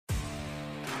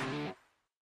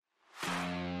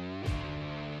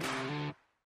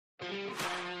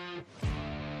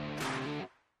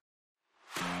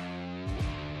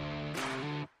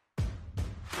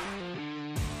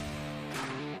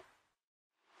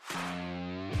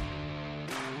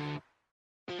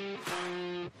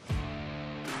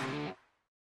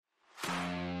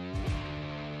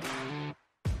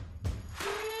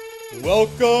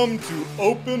Welcome to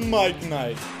Open Mic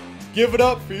Night. Give it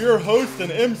up for your host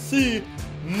and MC,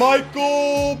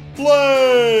 Michael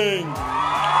Blank.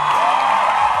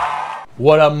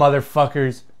 What up,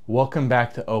 motherfuckers? Welcome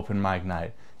back to Open Mic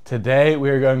Night. Today we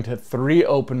are going to 3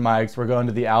 open mics. We're going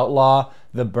to the Outlaw,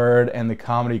 the Bird, and the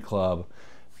Comedy Club.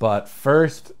 But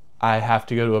first, I have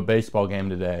to go to a baseball game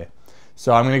today.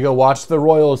 So I'm going to go watch the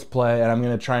Royals play, and I'm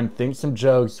going to try and think some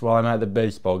jokes while I'm at the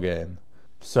baseball game.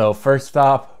 So first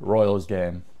stop, Royals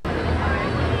game.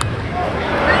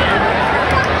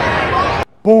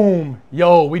 Boom!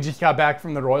 Yo, we just got back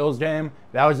from the Royals game.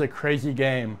 That was a crazy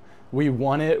game. We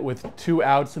won it with 2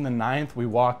 outs in the 9th. We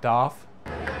walked off.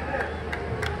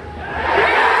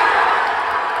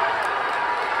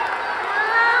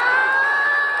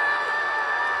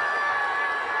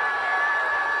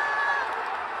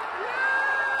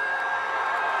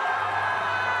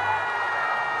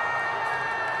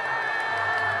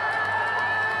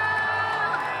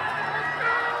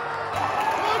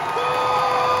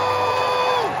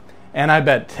 And I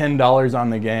bet $10 on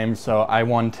the game, so I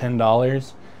won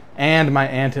 $10. And my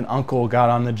aunt and uncle got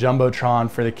on the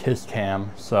Jumbotron for the kiss cam,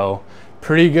 so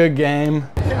pretty good game.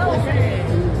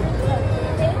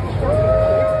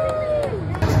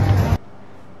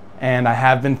 And I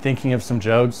have been thinking of some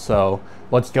jokes, so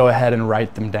let's go ahead and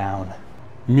write them down.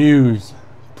 Muse,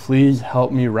 please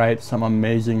help me write some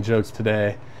amazing jokes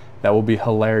today that will be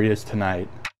hilarious tonight.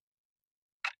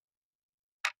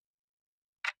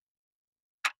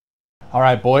 All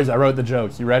right, boys, I wrote the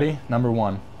jokes. You ready? Number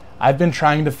 1. I've been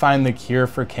trying to find the cure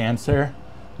for cancer.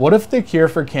 What if the cure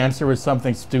for cancer was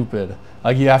something stupid,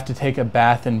 like you have to take a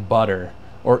bath in butter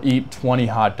or eat 20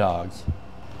 hot dogs?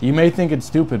 You may think it's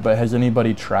stupid, but has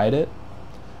anybody tried it?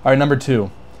 All right, number 2.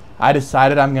 I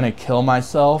decided I'm gonna kill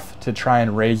myself to try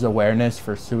and raise awareness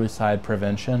for suicide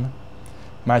prevention.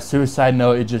 My suicide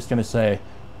note is just gonna say,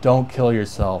 don't kill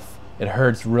yourself. It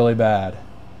hurts really bad.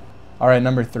 All right,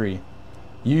 number 3.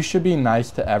 You should be nice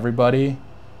to everybody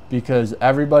because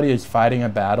everybody is fighting a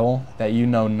battle that you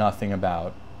know nothing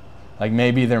about. Like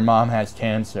maybe their mom has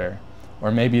cancer or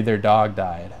maybe their dog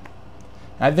died.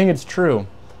 And I think it's true.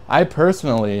 I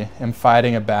personally am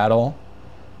fighting a battle.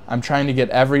 I'm trying to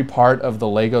get every part of the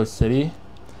Lego city.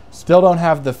 Still don't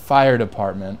have the fire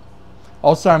department.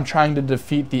 Also, I'm trying to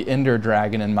defeat the Ender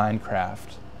Dragon in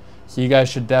Minecraft. So you guys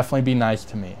should definitely be nice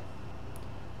to me.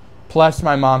 Plus,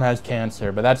 my mom has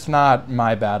cancer, but that's not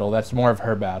my battle. That's more of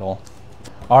her battle.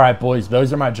 All right, boys,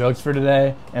 those are my jokes for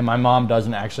today. And my mom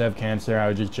doesn't actually have cancer. I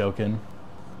was just joking.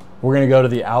 We're going to go to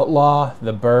the Outlaw,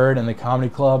 the Bird, and the Comedy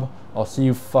Club. I'll see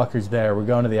you fuckers there. We're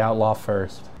going to the Outlaw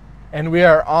first. And we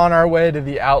are on our way to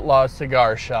the Outlaw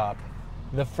Cigar Shop,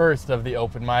 the first of the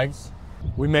open mics.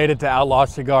 We made it to Outlaw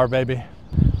Cigar, baby.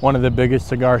 One of the biggest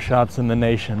cigar shops in the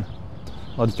nation.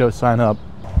 Let's go sign up.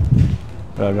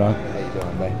 How you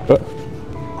doing,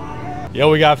 man? Yo,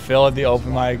 we got Phil at the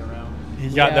open mic.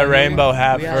 He's got the rainbow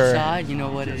hat we for. Outside, you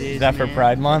know what it is. Is that for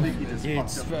Pride Month?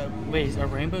 It's wait, are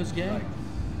rainbows gay?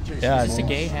 Yeah. Is this a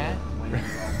gay hat?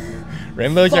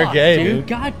 Rainbows are gay, dude.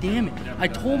 God damn it! I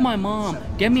told my mom,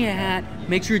 get me a hat.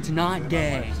 Make sure it's not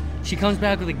gay. She comes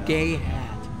back with a gay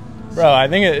hat. Bro, I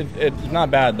think it's not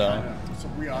bad though. So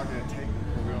we are gonna take it.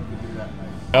 We're going to do that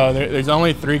night. Oh, there's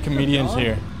only 3 comedians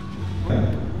here.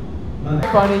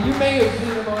 Funny, you may have seen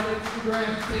him on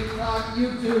Instagram, TikTok,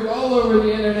 YouTube, all over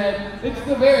the internet. It's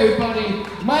the very funny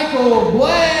Michael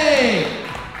Blank.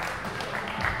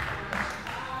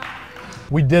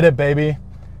 We did it, baby.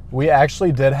 We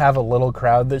actually did have a little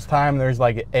crowd this time. There's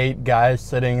like 8 guys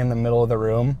sitting in the middle of the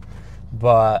room,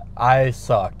 but I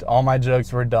sucked. All my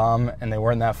jokes were dumb and they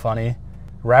weren't that funny.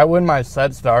 Right when my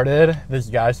set started, this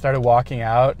guy started walking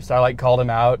out, so I like called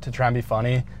him out to try and be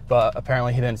funny, but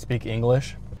apparently he didn't speak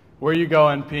English. Where you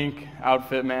going, pink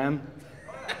outfit man?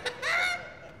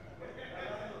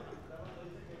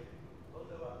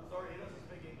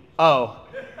 Oh,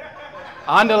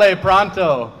 andale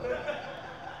pronto.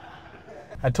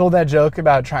 I told that joke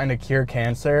about trying to cure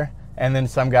cancer, and then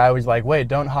some guy was like, wait,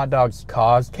 don't hot dogs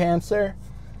cause cancer?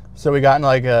 So we got in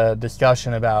like a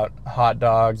discussion about hot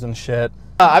dogs and shit.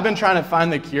 I've been trying to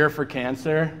find the cure for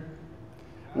cancer.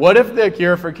 What if the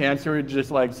cure for cancer was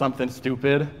just like something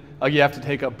stupid? Like you have to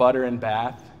take a butter and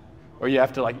bath, or you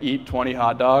have to like eat 20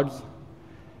 hot dogs.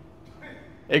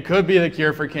 It could be the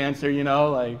cure for cancer, you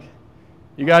know, like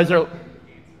you guys are,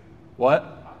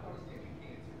 what?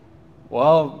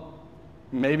 Well,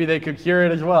 maybe they could cure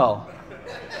it as well.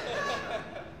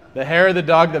 The hair of the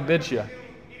dog that bit you.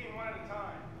 Eating one at a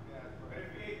time. Yeah. But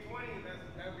if you ate 20,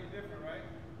 that would be different, right?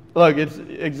 Look,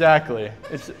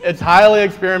 it's highly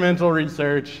experimental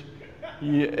research.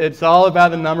 It's all about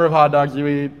the number of hot dogs you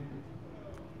eat.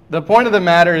 The point of the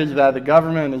matter is that the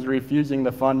government is refusing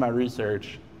to fund my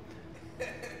research.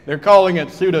 They're calling it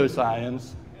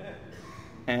pseudoscience,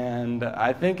 and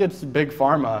I think it's big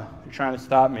pharma. They're trying to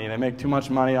stop me. They make too much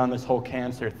money on this whole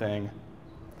cancer thing.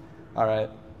 All right,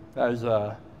 that was,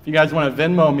 if you guys want to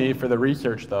Venmo me for the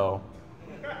research, though,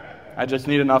 I just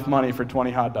need enough money for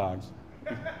 20 hot dogs.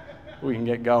 We can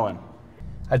get going.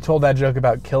 I told that joke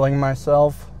about killing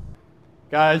myself.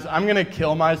 Guys, I'm gonna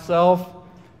kill myself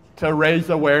to raise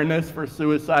awareness for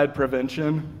suicide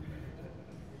prevention.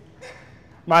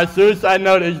 My suicide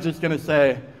note is just gonna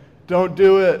say, don't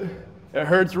do it. It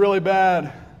hurts really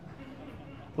bad.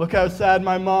 Look how sad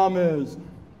my mom is.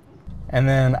 And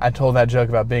then I told that joke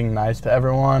about being nice to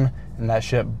everyone, and that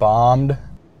shit bombed.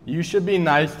 You should be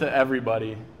nice to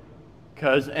everybody,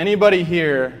 because anybody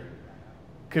here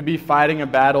could be fighting a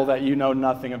battle that you know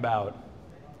nothing about.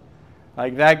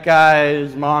 Like that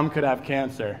guy's mom could have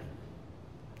cancer.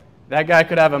 That guy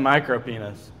could have a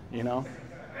micropenis, you know?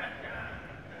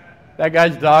 That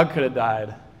guy's dog could have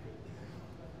died.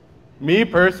 Me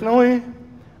personally,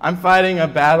 I'm fighting a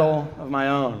battle of my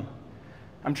own.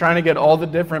 I'm trying to get all the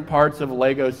different parts of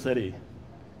Lego City.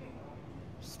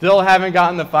 Still haven't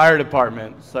gotten the fire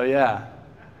department, so yeah.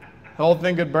 The whole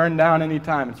thing could burn down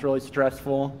anytime. It's really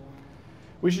stressful.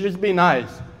 We should just be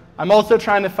nice. I'm also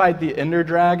trying to fight the Ender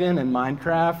Dragon in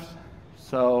Minecraft,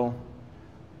 so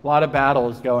a lot of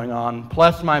battles going on.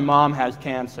 Plus my mom has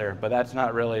cancer, but that's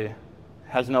not really,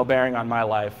 has no bearing on my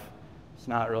life. It's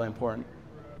not really important.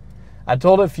 I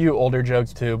told a few older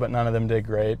jokes too, but none of them did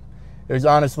great. It was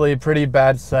honestly a pretty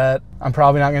bad set. I'm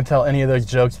probably not gonna tell any of those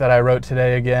jokes that I wrote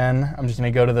today again. I'm just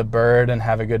gonna go to the Bird and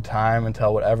have a good time and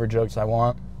tell whatever jokes I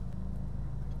want.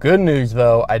 Good news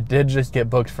though, I did just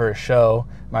get booked for a show.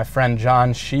 My friend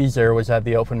John Sheezer was at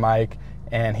the open mic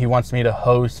and he wants me to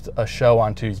host a show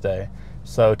on Tuesday.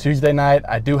 So Tuesday night,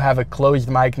 I do have a closed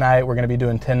mic night. We're gonna be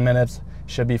doing 10 minutes,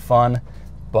 should be fun.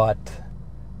 But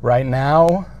right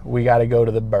now, we gotta go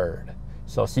to the Bird.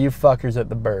 So see you fuckers at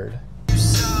the Bird.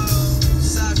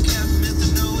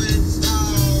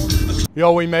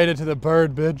 Yo, we made it to the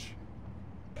Bird, bitch.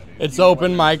 It's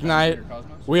open mic night.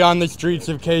 We on the streets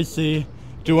of KC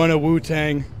doing a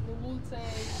Wu-Tang.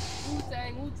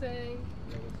 Wu-Tang.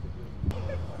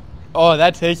 Oh,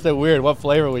 that tasted weird. What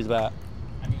flavor was that?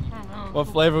 I don't know. What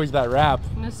flavor was that wrap?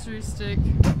 Mystery stick.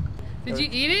 Did you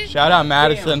eat it? Shout out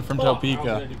Madison from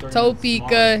Topeka.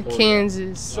 Topeka,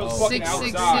 Kansas.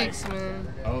 666, man.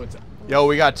 Yo,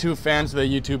 we got 2 fans of the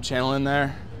YouTube channel in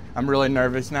there. I'm really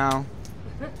nervous now.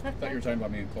 I thought you were talking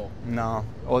about me and Cole. No.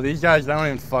 Well, these guys, they don't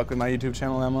even fuck with my YouTube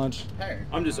channel that much. Hey,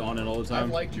 I'm just on it all the time.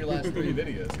 I've liked your last 3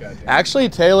 videos, goddamn. Actually,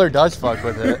 Taylor does fuck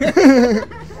with it.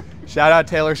 Shout out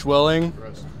Taylor Schwilling.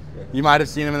 You might have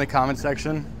seen him in the comment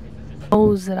section.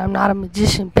 Knows that I'm not a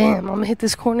magician. Bam, I'm gonna hit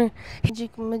this corner.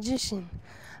 Magic magician.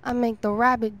 I make the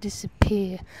rabbit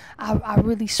disappear. I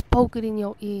really spoke it in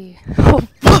your ear. Oh,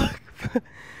 fuck.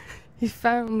 You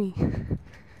found me.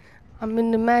 I'm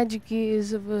in the magic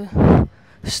ears of a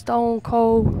stone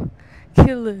cold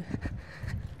killer.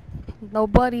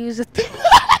 Nobody is a thing.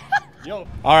 Yo.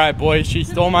 All right, boys, she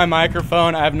stole my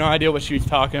microphone. I have no idea what she was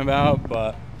talking about,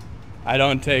 but I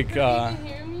don't take... You didn't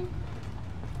hear me?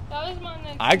 That was my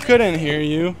next I couldn't hear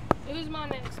you. It was my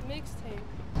next mixtape.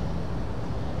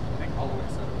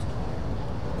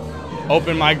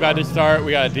 Open mic about to start.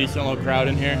 We got a decent little crowd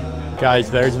in here.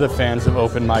 Guys, there's the fans of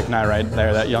Open Mic Night right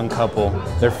there, that young couple.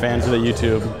 They're fans of the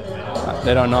YouTube.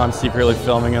 They don't know I'm secretly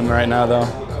filming them right now,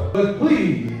 though. But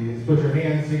please put your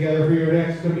hands together for your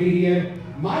next comedian,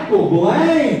 Michael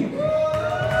Blank.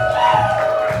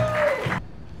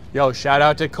 Yo, shout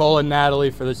out to Cole and Natalie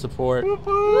for the support.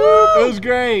 It was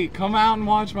great. Come out and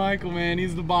watch Michael, man.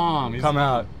 He's the bomb. Come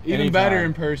out. Even anytime. better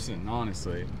in person,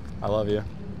 honestly. I love you.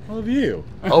 I love you.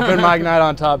 Open Mic Night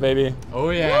on top, baby.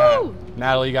 Oh, yeah. Woo!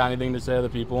 Natalie, you got anything to say to the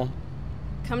people?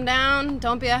 Come down,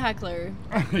 don't be a heckler.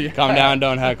 Yeah. Come down,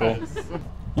 don't heckle.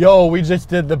 Yo, we just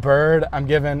did the Bird. I'm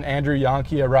giving Andrew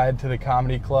Yonke a ride to the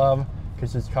comedy club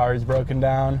because his car is broken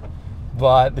down.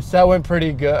 But the set went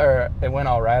pretty good, or it went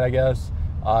all right, I guess.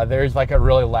 There's like a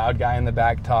really loud guy in the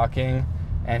back talking,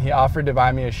 and he offered to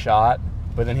buy me a shot,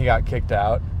 but then he got kicked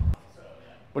out.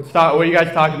 What are you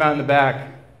guys talking about in the back?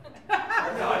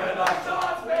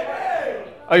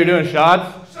 Oh, you're doing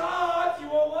shots? Shots, you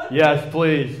want one? Yes,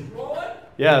 please. You want one?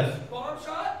 Yes. Bomb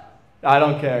shot? I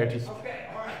don't care. Just Okay,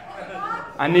 alright.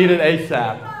 I need it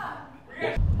ASAP.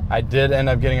 I did end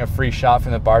up getting a free shot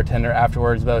from the bartender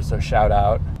afterwards, though, so shout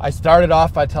out. I started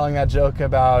off by telling that joke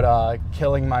about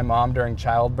killing my mom during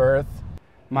childbirth.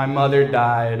 My mother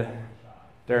died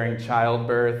during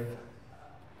childbirth.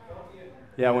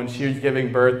 Yeah, when she was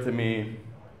giving birth to me,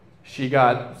 She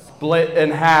got split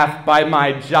in half by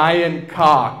my giant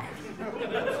cock.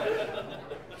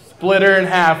 Split her in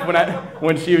half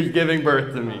when she was giving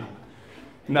birth to me.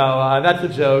 No, that's a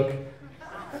joke.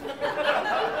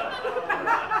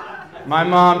 My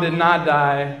mom did not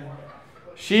die.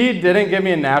 She didn't give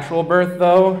me a natural birth,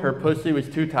 though. Her pussy was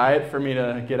too tight for me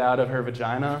to get out of her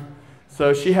vagina.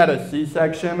 So she had a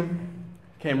C-section,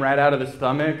 came right out of the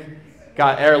stomach,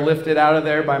 got airlifted out of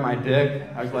there by my dick.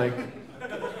 I was like,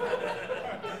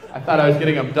 I thought I was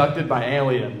getting abducted by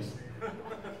aliens.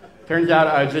 Turns out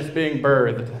I was just being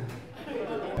birthed.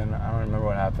 And I don't remember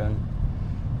what happened.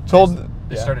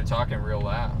 They started talking real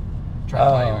loud, trying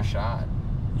to buy you a shot.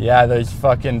 Yeah, those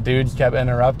fucking dudes kept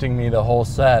interrupting me the whole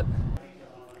set.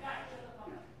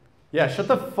 Yeah, shut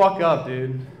the fuck up,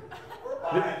 dude.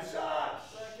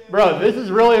 Bro, this is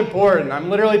really important. I'm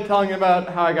literally telling you about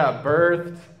how I got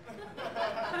birthed.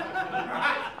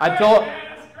 I'm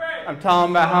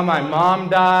telling about how my mom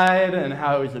died and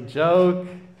how it was a joke.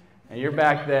 And you're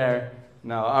back there.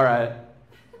 No, all right.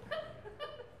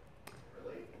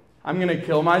 I'm going to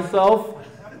kill myself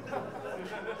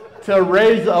to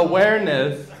raise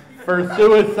awareness for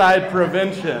suicide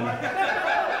prevention.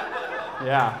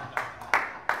 Yeah.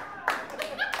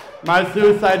 My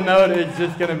suicide note is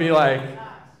just going to be like,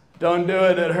 don't do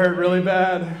it, it hurt really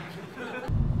bad.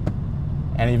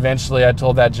 And eventually I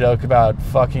told that joke about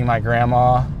fucking my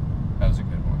grandma. That was a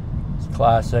good one. It's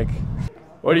classic.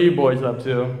 What are you boys up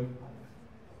to?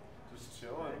 Just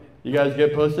chilling. You guys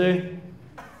get pussy?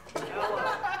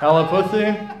 Hella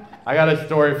pussy? I got a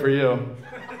story for you.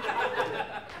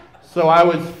 So I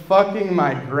was fucking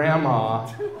my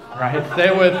grandma, right?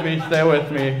 Stay with me, stay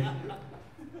with me.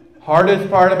 Hardest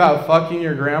part about fucking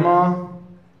your grandma?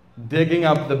 Digging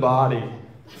up the body.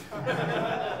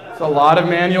 It's a lot of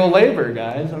manual labor,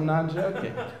 guys. I'm not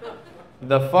joking.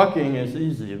 The fucking is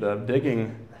easy, the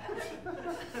digging.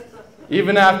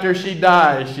 Even after she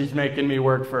dies, she's making me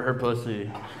work for her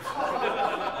pussy.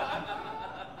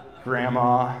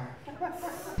 Grandma.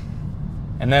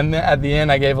 And then at the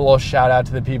end, I gave a little shout out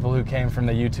to the people who came from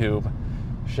the YouTube.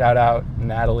 Shout out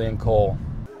Natalie and Cole.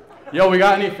 Yo, we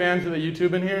got any fans of the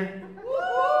YouTube in here?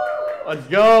 Let's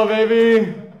go,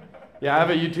 baby. Yeah, I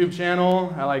have a YouTube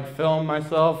channel. I like film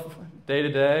myself day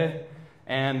to day.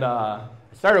 And I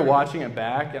started watching it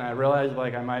back and I realized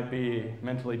like I might be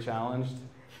mentally challenged.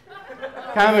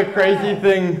 Kind of a crazy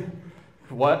thing.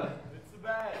 What? It's the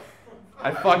best.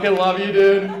 I fucking love you,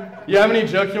 dude. You have any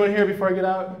jokes you want to hear before I get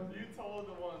out? You told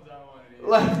the ones I wanted to hear.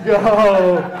 Let's go.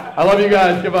 I love you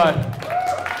guys. Goodbye.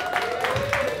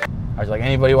 I was like,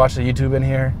 anybody watch the YouTube in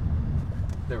here?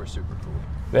 They were super cool.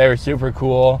 They were super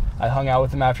cool. I hung out with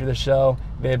them after the show.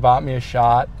 They had bought me a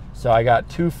shot. So I got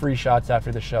 2 free shots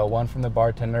after the show. One from the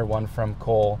bartender, one from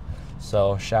Cole.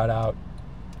 So shout out.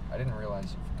 I didn't realize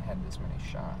you had this many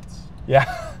shots.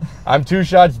 Yeah, I'm 2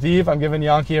 shots deep. I'm giving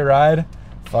Yankee a ride.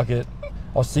 Fuck it.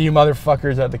 I'll see you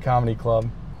motherfuckers at the comedy club.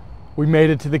 We made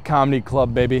it to the comedy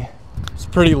club, baby. It's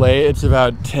pretty late. It's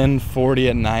about 10:40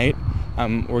 at night.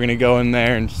 We're gonna go in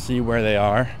there and see where they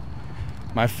are.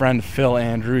 My friend Phil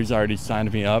Andrews already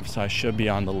signed me up, so I should be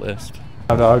on the list.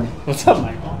 Hi, dog. What's up,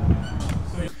 Michael?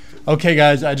 Okay,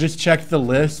 guys, I just checked the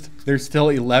list. There's still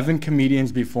 11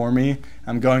 comedians before me.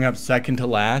 I'm going up second to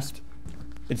last.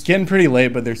 It's getting pretty late,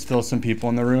 but there's still some people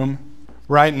in the room.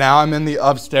 Right now, I'm in the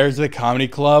upstairs of the comedy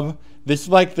club. This is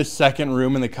like the second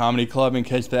room in the comedy club in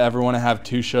case they ever want to have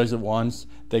 2 shows at once.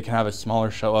 They can have a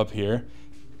smaller show up here.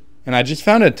 And I just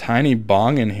found a tiny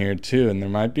bong in here too, and there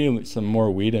might be some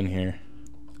more weed in here.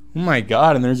 Oh my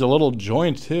God, and there's a little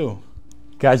joint too.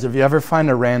 Guys, if you ever find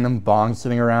a random bong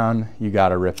sitting around, you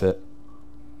gotta rip it.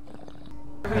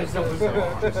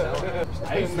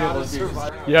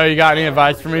 Yo, you got any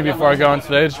advice for me before I go on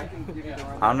stage?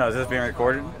 I don't know, is this being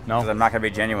recorded? No. Because I'm not going to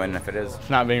be genuine if it is. It's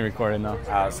not being recorded, no.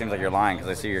 It seems like you're lying because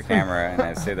I see your camera and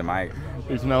I see the mic.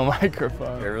 There's no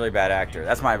microphone. You're a really bad actor.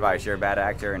 That's my advice. You're a bad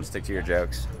actor and stick to your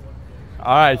jokes.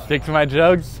 All right, stick to my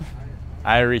jokes.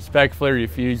 I respectfully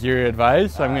refuse your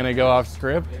advice. I'm going to go off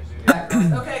script.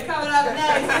 Okay, coming up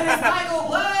next, it is Michael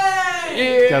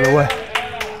Blake! Get out of the way.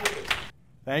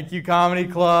 Thank you, Comedy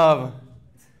Club.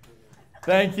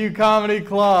 Thank you, Comedy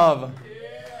Club.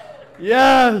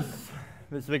 Yes!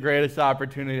 This is the greatest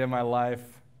opportunity of my life.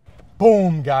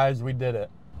 Boom, guys, we did it.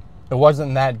 It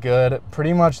wasn't that good.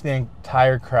 Pretty much the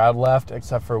entire crowd left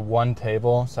except for one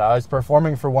table. So I was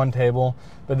performing for one table,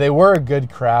 but they were a good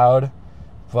crowd.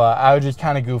 But I was just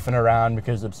kind of goofing around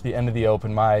because it's the end of the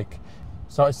open mic.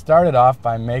 So I started off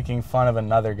by making fun of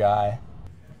another guy.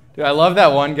 Dude, I love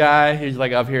that one guy. He was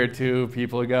like up here 2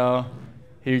 people ago.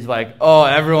 He was like, oh,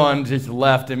 everyone just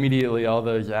left immediately, all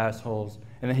those assholes.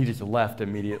 And then he just left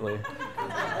immediately.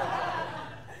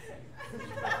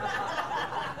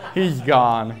 He's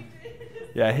gone.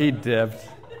 Yeah, he dipped.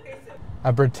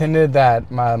 I pretended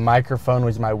that my microphone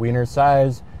was my wiener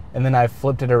size, and then I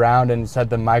flipped it around and said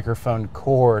the microphone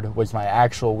cord was my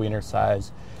actual wiener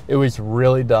size. It was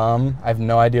really dumb. I have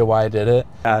no idea why I did it.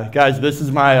 Guys, this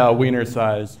is my wiener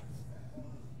size.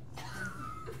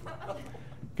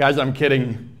 Guys, I'm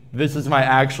kidding. This is my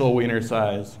actual wiener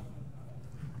size.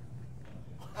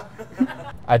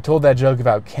 I told that joke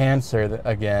about cancer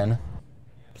again.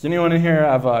 Does anyone in here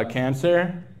have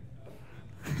cancer?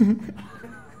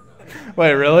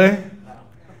 Wait, really?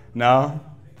 No?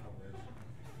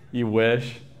 You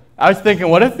wish? I was thinking,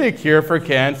 what if the cure for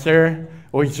cancer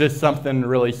was just something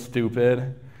really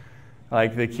stupid?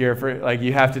 Like the cure for, like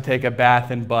you have to take a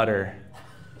bath in butter.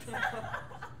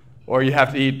 Or you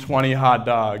have to eat 20 hot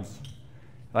dogs.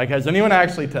 Like, has anyone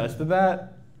actually tested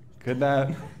that? Could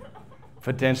that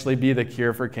potentially be the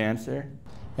cure for cancer?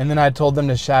 And then I told them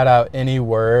to shout out any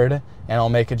word, and I'll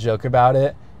make a joke about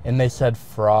it. And they said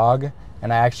frog,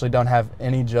 and I actually don't have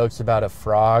any jokes about a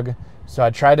frog. So I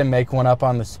tried to make one up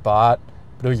on the spot,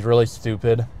 but it was really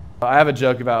stupid. I have a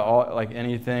joke about like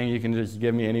anything. You can just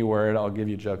give me any word. I'll give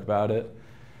you a joke about it.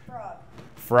 Frog.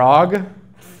 Frog?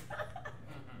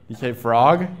 You say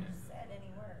frog? Said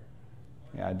any word.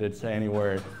 Yeah, I did say any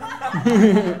word.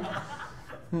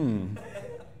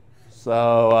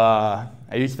 So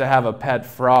I used to have a pet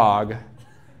frog,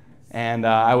 and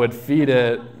I would feed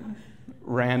it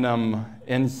random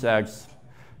insects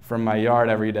from my yard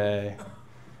every day.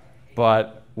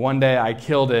 But one day I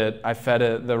killed it. I fed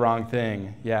it the wrong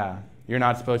thing. Yeah, you're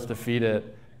not supposed to feed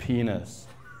it penis.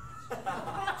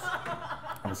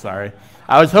 I'm sorry.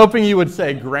 I was hoping you would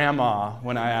say grandma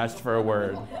when I asked for a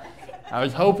word. I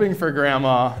was hoping for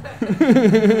grandma.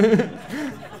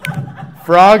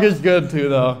 Frog is good too,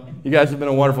 though. You guys have been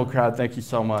a wonderful crowd. Thank you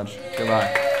so much.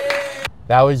 Goodbye.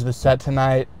 That was the set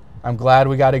tonight. I'm glad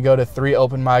we got to go to 3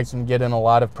 open mics and get in a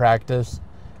lot of practice.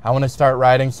 I want to start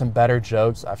writing some better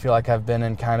jokes. I feel like I've been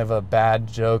in kind of a bad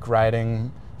joke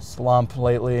writing slump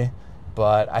lately,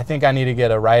 but I think I need to get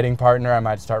a writing partner. I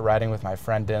might start writing with my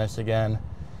friend Dennis again.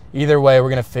 Either way, we're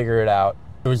going to figure it out.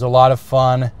 It was a lot of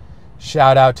fun.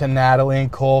 Shout out to Natalie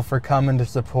and Cole for coming to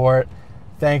support.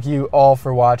 Thank you all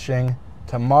for watching.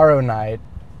 Tomorrow night,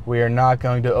 we are not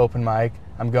going to open mic.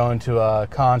 I'm going to a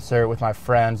concert with my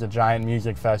friends, a giant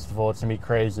music festival. It's going to be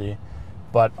crazy.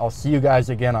 But I'll see you guys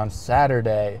again on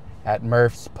Saturday at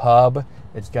Murph's Pub.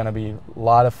 It's going to be a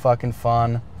lot of fucking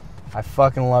fun. I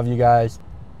fucking love you guys.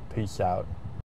 Peace out.